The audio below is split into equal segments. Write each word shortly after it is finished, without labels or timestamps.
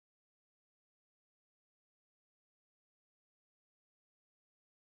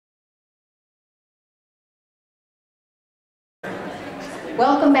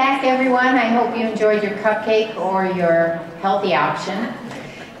Welcome back, everyone. I hope you enjoyed your cupcake or your healthy option.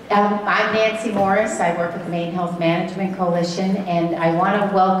 I'm Nancy Morris. I work with the Maine Health Management Coalition, and I want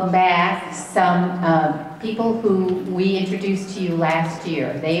to welcome back some people who we introduced to you last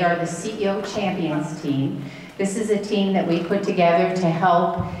year. They are the CEO Champions team. This is a team that we put together to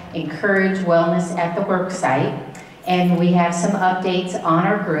help encourage wellness at the work site. And we have some updates on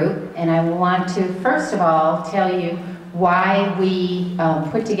our group, and I want to first of all tell you why we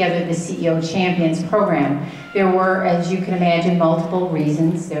put together the CEO Champions program. There were, as you can imagine, multiple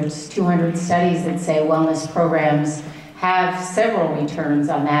reasons. There's 200 studies that say wellness programs have several returns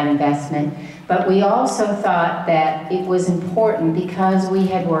on that investment, but we also thought that it was important because we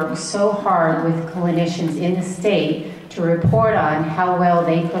had worked so hard with clinicians in the state to report on how well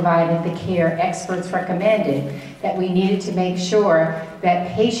they provided the care experts recommended, that we needed to make sure that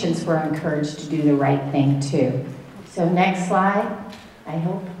patients were encouraged to do the right thing too. So next slide, I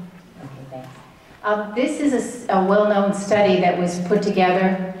hope. Okay, thanks. This is a well-known study that was put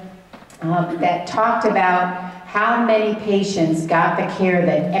together that talked about how many patients got the care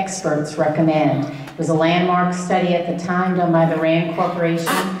that experts recommend. It was a landmark study at the time done by the RAND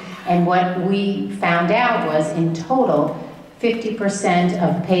Corporation. And what we found out was, in total, 50%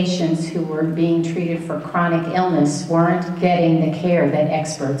 of patients who were being treated for chronic illness weren't getting the care that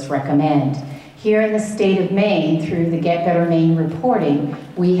experts recommend. Here in the state of Maine, through the Get Better Maine reporting,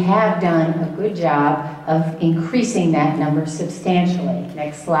 we have done a good job of increasing that number substantially.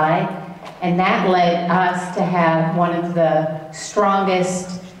 Next slide. And that led us to have one of the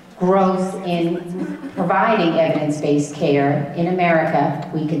strongest growth in providing evidence-based care in America.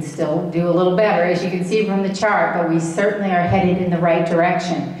 We could still do a little better, as you can see from the chart, but we certainly are headed in the right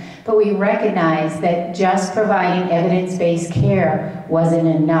direction. But we recognize that just providing evidence-based care wasn't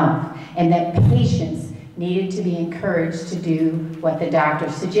enough, and that patients needed to be encouraged to do what the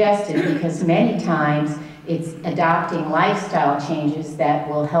doctor suggested, because many times it's adopting lifestyle changes that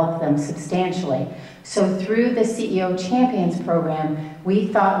will help them substantially. So through the CEO Champions program, we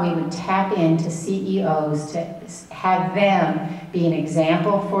thought we would tap into CEOs to have them be an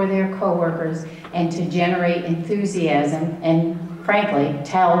example for their coworkers and to generate enthusiasm and, frankly,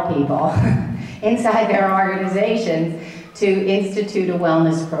 tell people inside their organizations to institute a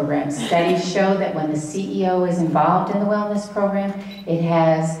wellness program. Studies show that when the CEO is involved in the wellness program, it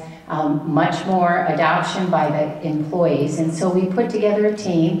has much more adoption by the employees. And so we put together a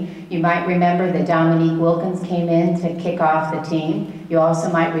team. You might remember that Dominique Wilkins came in to kick off the team. You also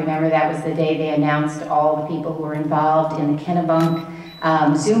might remember that was the day they announced all the people who were involved in the Kennebunk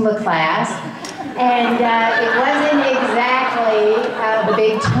Zumba class. And it wasn't exactly the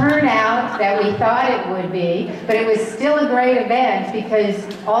big turnout that we thought it would be, but it was still a great event because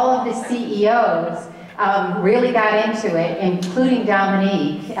all of the CEOs really got into it, including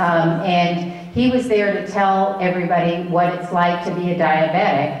Dominique, and he was there to tell everybody what it's like to be a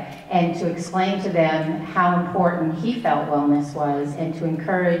diabetic and to explain to them how important he felt wellness was and to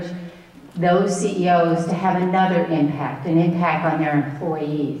encourage those CEOs to have another impact, an impact on their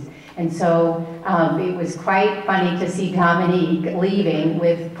employees. And so it was quite funny to see Dominique leaving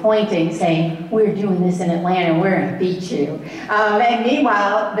with pointing, saying, "We're doing this in Atlanta, we're going to beat you." And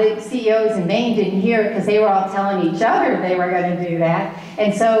meanwhile, the CEOs in Maine didn't hear it because they were all telling each other they were going to do that.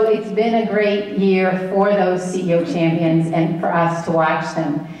 And so it's been a great year for those CEO champions and for us to watch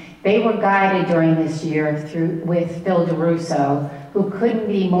them. They were guided during this year with Phil DeRusso, who couldn't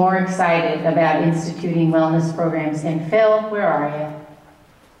be more excited about instituting wellness programs. And Phil, where are you?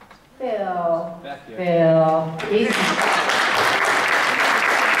 Phil. Back here. Phil.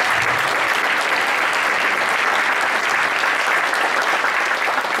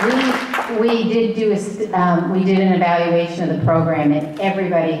 We did an evaluation of the program, and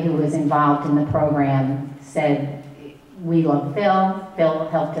everybody who was involved in the program said, "We love Phil. Phil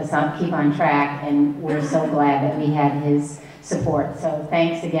helped us keep on track, and we're so glad that we had his support." So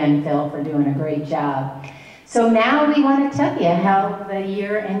thanks again, Phil, for doing a great job. So now we want to tell you how the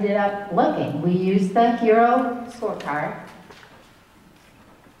year ended up looking. We used the HERO scorecard.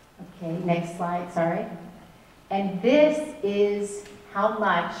 Okay, next slide, sorry. And this is how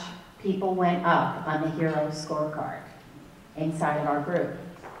much people went up on the HERO scorecard inside of our group.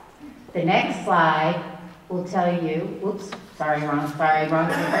 The next slide will tell you, oops, sorry, wrong, I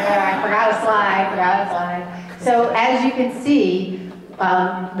forgot a slide. So as you can see,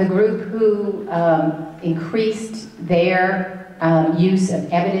 the group who increased their use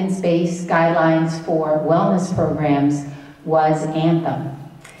of evidence-based guidelines for wellness programs was Anthem.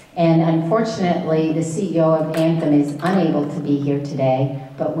 And unfortunately, the CEO of Anthem is unable to be here today,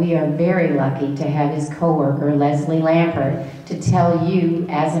 but we are very lucky to have his coworker, Leslie Lampert, to tell you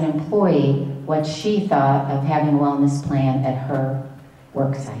as an employee what she thought of having a wellness plan at her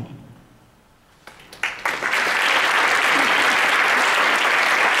work site.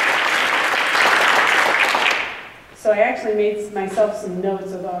 So I actually made myself some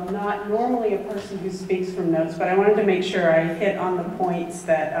notes, although I'm not normally a person who speaks from notes, but I wanted to make sure I hit on the points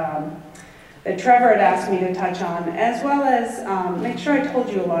that, that Trevor had asked me to touch on, as well as make sure I told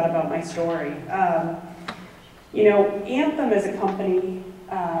you a lot about my story. You know, Anthem as a company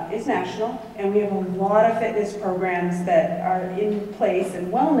is national, and we have a lot of fitness programs that are in place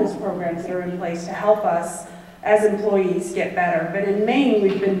and wellness programs that are in place to help us as employees get better. But in Maine,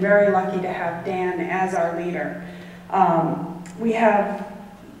 we've been very lucky to have Dan as our leader. We have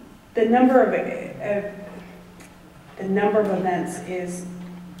the number of events is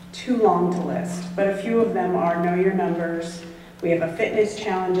too long to list, but a few of them are Know Your Numbers. We have a fitness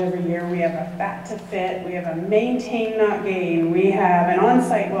challenge every year. We have a Fat to Fit. We have a Maintain Not Gain. We have an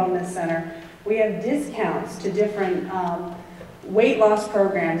on-site wellness center. We have discounts to different weight loss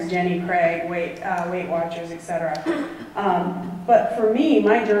programs, Jenny Craig, Weight Watchers, etc. But for me,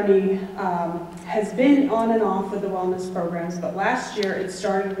 my journey has been on and off with the wellness programs, but last year it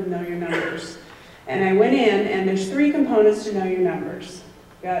started with Know Your Numbers. And I went in, and there's 3 components to Know Your Numbers.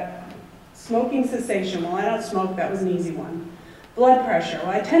 Got smoking cessation. Well, I don't smoke, that was an easy one. Blood pressure.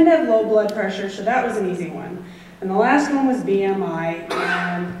 Well, I tend to have low blood pressure, so that was an easy one. And the last one was BMI,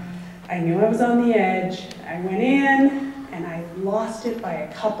 and I knew I was on the edge. I went in, and I lost it by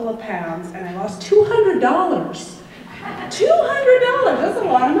a couple of pounds, and I lost $200. $200, that's a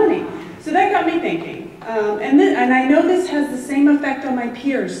lot of money. So that got me thinking. And I know this has the same effect on my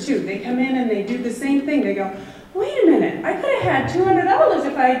peers too. They come in and they do the same thing. They go, wait a minute, I could have had $200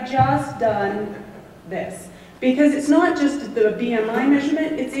 if I had just done this. Because it's not just the BMI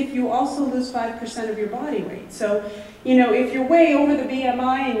measurement, it's if you also lose 5% of your body weight. So, you know, if you're way over the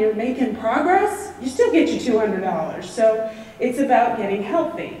BMI and you're making progress, you still get your $200. So it's about getting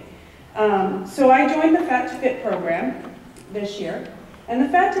healthy. So I joined the Fat to Fit program this year. And the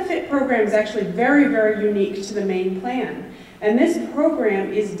Fat to Fit program is actually very, very unique to the Maine plan. And this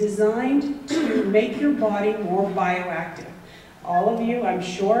program is designed to make your body more bioactive. All of you, I'm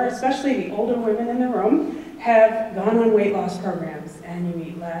sure, especially the older women in the room, have gone on weight loss programs, and you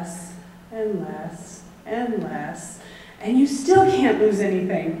eat less and less and less, and you still can't lose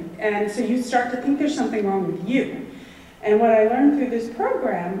anything. And so you start to think there's something wrong with you. And what I learned through this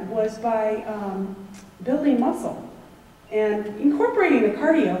program was by building muscle and incorporating the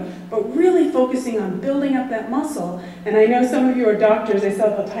cardio, but really focusing on building up that muscle. And I know some of you are doctors, I saw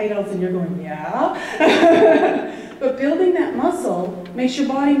the titles and you're going, yeah. But building that muscle makes your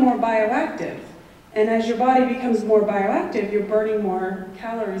body more bioactive. And as your body becomes more bioactive, you're burning more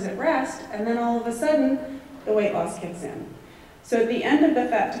calories at rest, and then all of a sudden, the weight loss kicks in. So at the end of the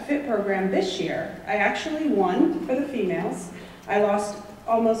Fat to Fit program this year, I actually won for the females. I lost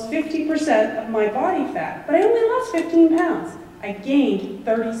almost 50% of my body fat, but I only lost 15 pounds. I gained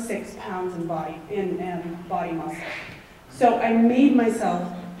 36 pounds in body muscle. So I made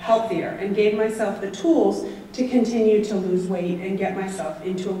myself healthier and gave myself the tools to continue to lose weight and get myself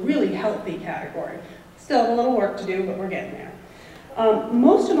into a really healthy category. Still a little work to do, but we're getting there.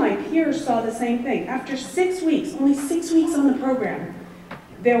 Most of my peers saw the same thing. After 6 weeks, only 6 weeks on the program,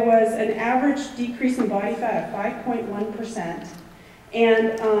 there was an average decrease in body fat of 5.1%,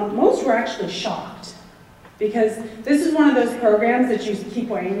 and most were actually shocked, because this is one of those programs that you keep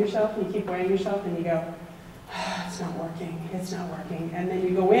weighing yourself, and you keep weighing yourself, and you go, oh, it's not working, it's not working. And then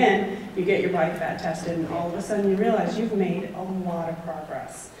you go in, you get your body fat tested, and all of a sudden you realize you've made a lot of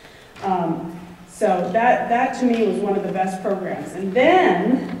progress. So that to me was one of the best programs. And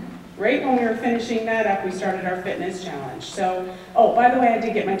then, right when we were finishing that up, we started our fitness challenge. So, oh, by the way, I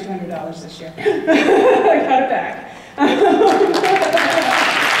did get my $200 this year. I got it back.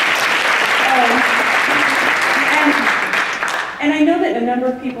 And I know that a number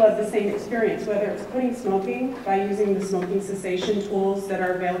of people have the same experience, whether it's quitting smoking by using the smoking cessation tools that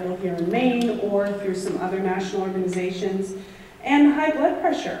are available here in Maine or through some other national organizations, and high blood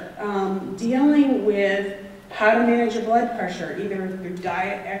pressure, dealing with how to manage your blood pressure, either through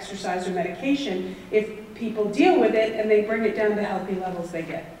diet, exercise, or medication. If people deal with it and they bring it down to healthy levels, they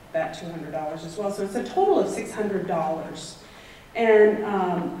get that $200 as well. So it's a total of $600. And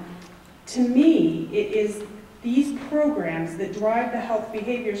to me, it is these programs that drive the health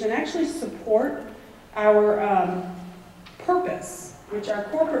behaviors and actually support our purpose, which our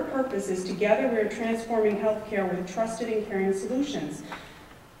corporate purpose is together we are transforming healthcare with trusted and caring solutions.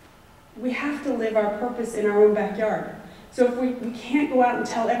 We have to live our purpose in our own backyard. So if we can't go out and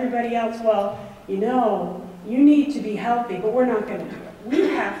tell everybody else, well, you know, you need to be healthy, but we're not going to do it. We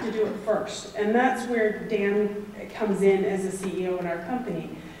have to do it first. And that's where Dan comes in as a CEO in our company.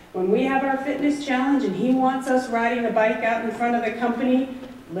 When we have our fitness challenge and he wants us riding a bike out in front of the company,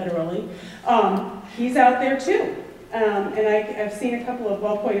 literally, he's out there too. And I've seen a couple of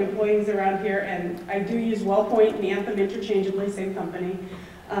WellPoint employees around here, and I do use WellPoint and Anthem interchangeably, same company.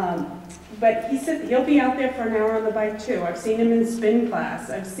 But he said he'll be out there for an hour on the bike too. I've seen him in spin class.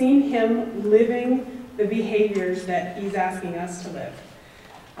 I've seen him living the behaviors that he's asking us to live.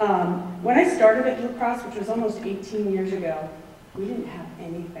 When I started at Blue Cross, which was almost 18 years ago, we didn't have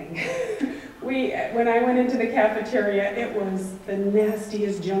anything. When I went into the cafeteria, it was the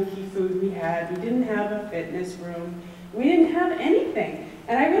nastiest junky food we had. We didn't have a fitness room. We didn't have anything.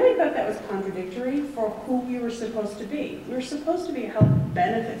 And I really thought that was contradictory for who we were supposed to be. We were supposed to be a health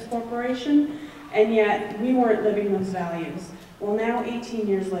benefits corporation, and yet we weren't living those values. Well, now 18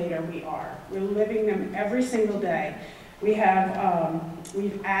 years later, we are. We're living them every single day. We have,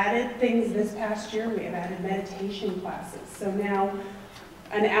 we've added things this past year. We have added meditation classes. So now,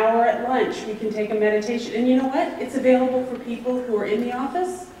 an hour at lunch, we can take a meditation. And you know what? It's available for people who are in the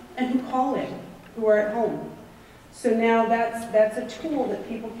office and who call in, who are at home. So now that's a tool that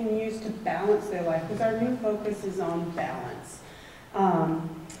people can use to balance their life, because our new focus is on balance. And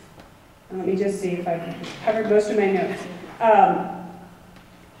let me just see if I covered most of my notes.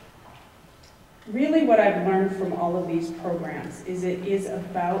 Really what I've learned from all of these programs is it is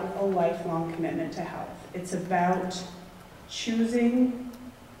about a lifelong commitment to health. It's about choosing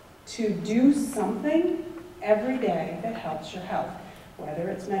to do something every day that helps your health, whether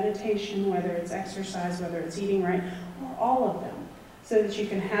it's meditation, whether it's exercise, whether it's eating right, or all of them, so that you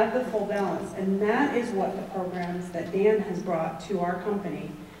can have the full balance. And that is what the programs that Dan has brought to our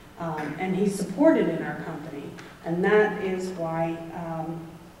company, and he's supported in our company. And that is why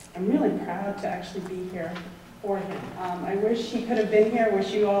I'm really proud to actually be here for him. I wish he could have been here, I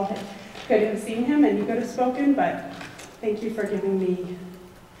wish you all could have seen him and he could have spoken, but thank you for giving me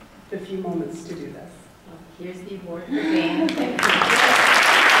the few moments to do this. Well, here's the award for Dan.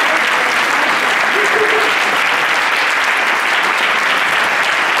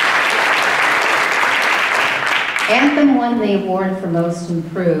 Anthem won the award for Most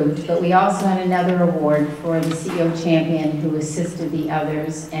Improved, but we also had another award for the CEO champion who assisted the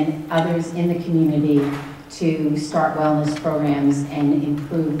others and others in the community to start wellness programs and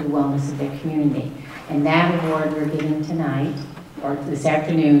improve the wellness of their community. And that award we're giving tonight, or this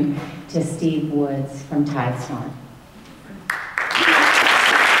afternoon, to Steve Woods from Tidestone.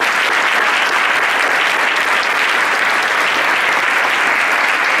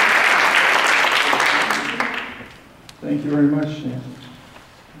 Thank you very much, Nancy.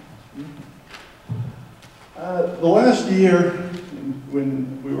 The last year,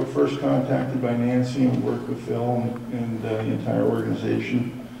 when we were first contacted by Nancy and worked with Phil and the entire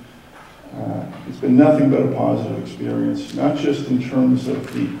organization, it's been nothing but a positive experience, not just in terms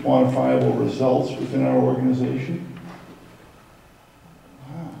of the quantifiable results within our organization.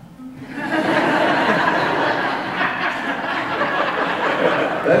 Wow.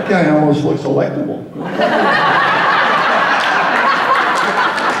 That guy almost looks electable.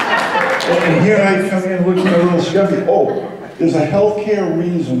 And here I come in looking a little scruffy. Oh, there's a healthcare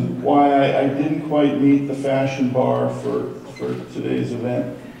reason why I didn't quite meet the fashion bar for today's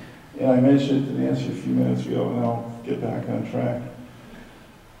event. And I mentioned it to Nancy a few minutes ago, and I'll get back on track.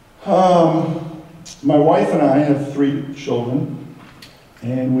 My wife and I have 3 children,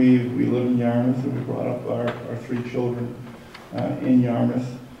 and we live in Yarmouth, and we brought up our 3 children in Yarmouth.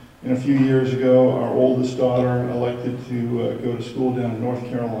 And a few years ago, our oldest daughter elected to go to school down in North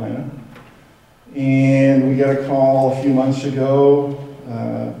Carolina. And we got a call a few months ago,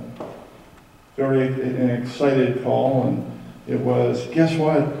 an excited call, and it was, guess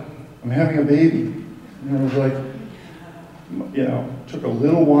what? I'm having a baby. And it was like, you know, took a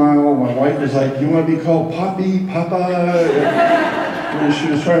little while. My wife was like, you want to be called Poppy, Papa? And she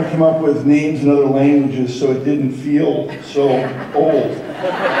was trying to come up with names in other languages so it didn't feel so old.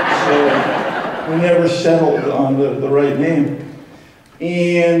 So we never settled on the right name.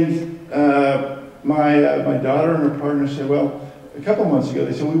 And my daughter and her partner said, well, a couple months ago,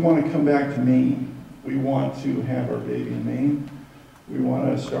 they said, we want to come back to Maine. We want to have our baby in Maine. We want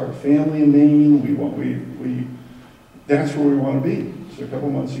to start a family in Maine. That's where we want to be. So a couple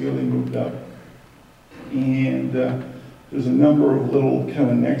months ago, they moved up. And there's a number of little kind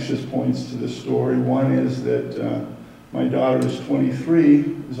of nexus points to this story. One is that my daughter, who's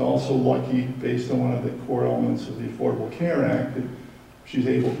 23, is also lucky, based on one of the core elements of the Affordable Care Act, that she's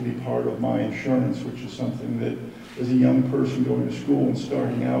able to be part of my insurance, which is something that, as a young person going to school and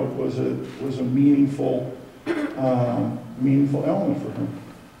starting out, was a meaningful element for her.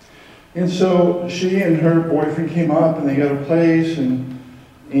 And so she and her boyfriend came up and they got a place, and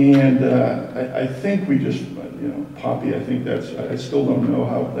I think we just, Poppy, I think I still don't know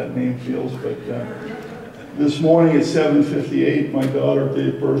how that name feels, but this morning at 7:58, my daughter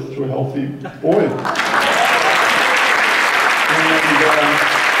gave birth to a healthy boy.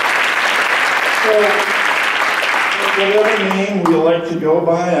 So whatever name we like to go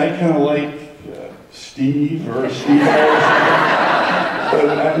by, I kind of like Steve or Steve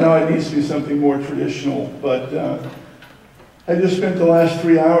but I know it needs to be something more traditional. But I just spent the last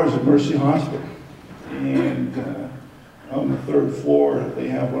 3 hours at Mercy Hospital, and on the 3rd floor they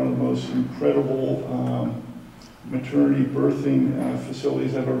have one of the most incredible maternity birthing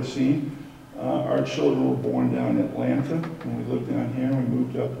facilities I've ever seen. Our children were born down in Atlanta when we lived down here. We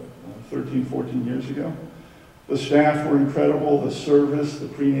moved up 13, 14 years ago. The staff were incredible, the service, the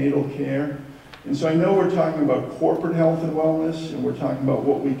prenatal care. And so I know we're talking about corporate health and wellness, and we're talking about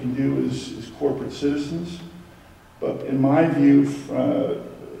what we can do as corporate citizens. But in my view,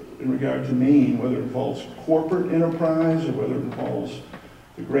 in regard to Maine, whether it involves corporate enterprise or whether it involves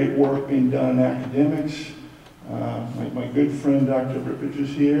the great work being done in academics, my good friend Dr. Rippage is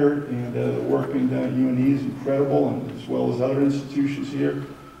here, and the work being done at UNE is incredible, and as well as other institutions here.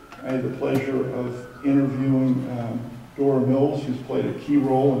 I had the pleasure of interviewing Dora Mills, who's played a key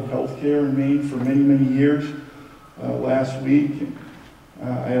role in healthcare in Maine for many, many years, last week.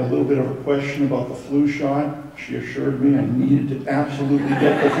 I had a little bit of a question about the flu shot. She assured me I needed to absolutely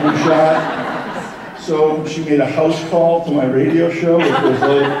get the flu shot. So she made a house call to my radio show, which was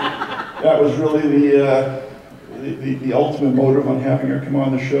like, that was really the ultimate motive on having her come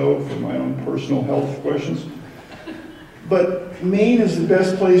on the show for my own personal health questions. But Maine is the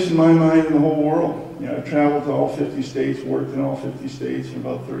best place in my mind in the whole world. I've traveled to all 50 states, worked in all 50 states in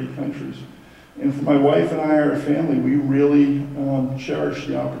about 30 countries. And for my wife and I, our family, we really cherish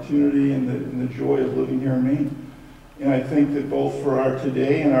the opportunity and the joy of living here in Maine. And I think that both for our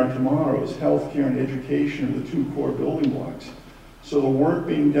today and our tomorrows, healthcare and education are the 2 core building blocks. So the work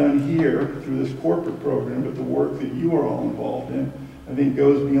being done here through this corporate program, but the work that you are all involved in, I think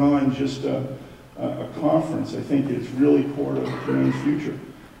goes beyond just a conference. I think it's really core to Maine's future.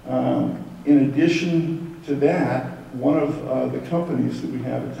 In addition to that, one of the companies that we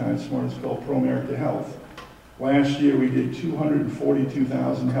have at TimeSmart is called ProAmerica Health. Last year we did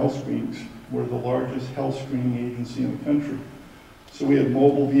 242,000 health screenings. We're the largest health screening agency in the country. So we have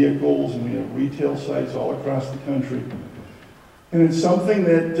mobile vehicles and we have retail sites all across the country. And it's something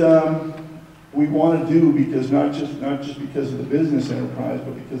that we want to do because not just because of the business enterprise,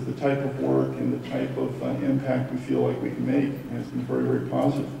 but because of the type of work and the type of impact we feel like we can make. And it's been very, very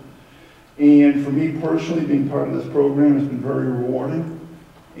positive. And for me personally, being part of this program has been very rewarding.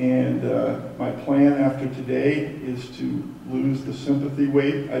 And my plan after today is to lose the sympathy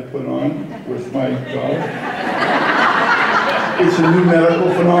weight I put on with my daughter. It's a new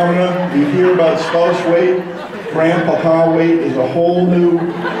medical phenomenon. You hear about spouse weight, grandpapa weight is a whole new, we'll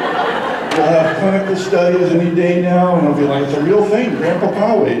have clinical studies any day now, and it'll be like, it's a real thing,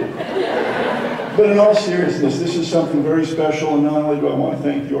 grandpapa weight. But in all seriousness, this is something very special, and not only do I want to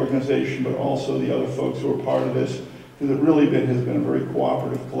thank the organization, but also the other folks who are part of this, because it really has been a very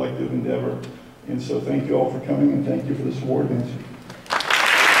cooperative, collective endeavor. And so thank you all for coming, and thank you for this award, Nancy.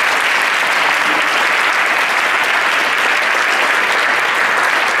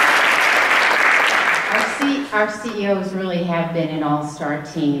 Our CEOs really have been an all-star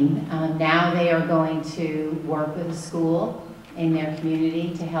team. Now they are going to work with a school in their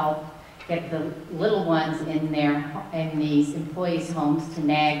community to help get the little ones in these employees' homes to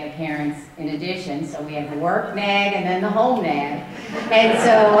nag the parents in addition. So we have the work nag and then the home nag. And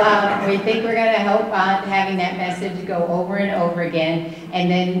so we think we're going to help having that message go over and over again.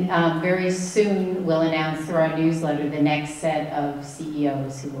 And then very soon we'll announce through our newsletter the next set of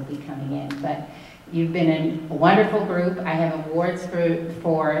CEOs who will be coming in. But you've been a wonderful group. I have awards for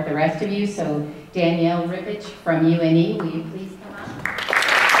the rest of you. So Danielle Rippich from UNE, will you please come up?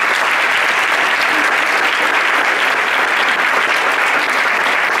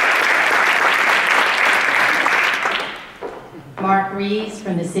 Mark Reeves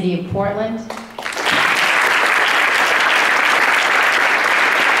from the City of Portland.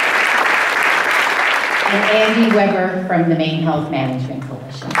 And Andy Weber from the Maine Health Management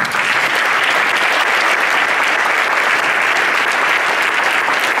Coalition.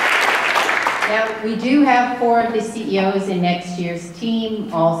 Now, we do have 4 of the CEOs in next year's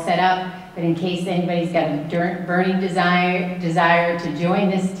team all set up. but in case anybody's got a burning desire to join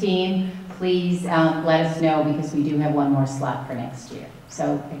this team, please let us know, because we do have one more slot for next year.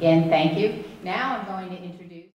 So again, thank you. Now I'm going to introduce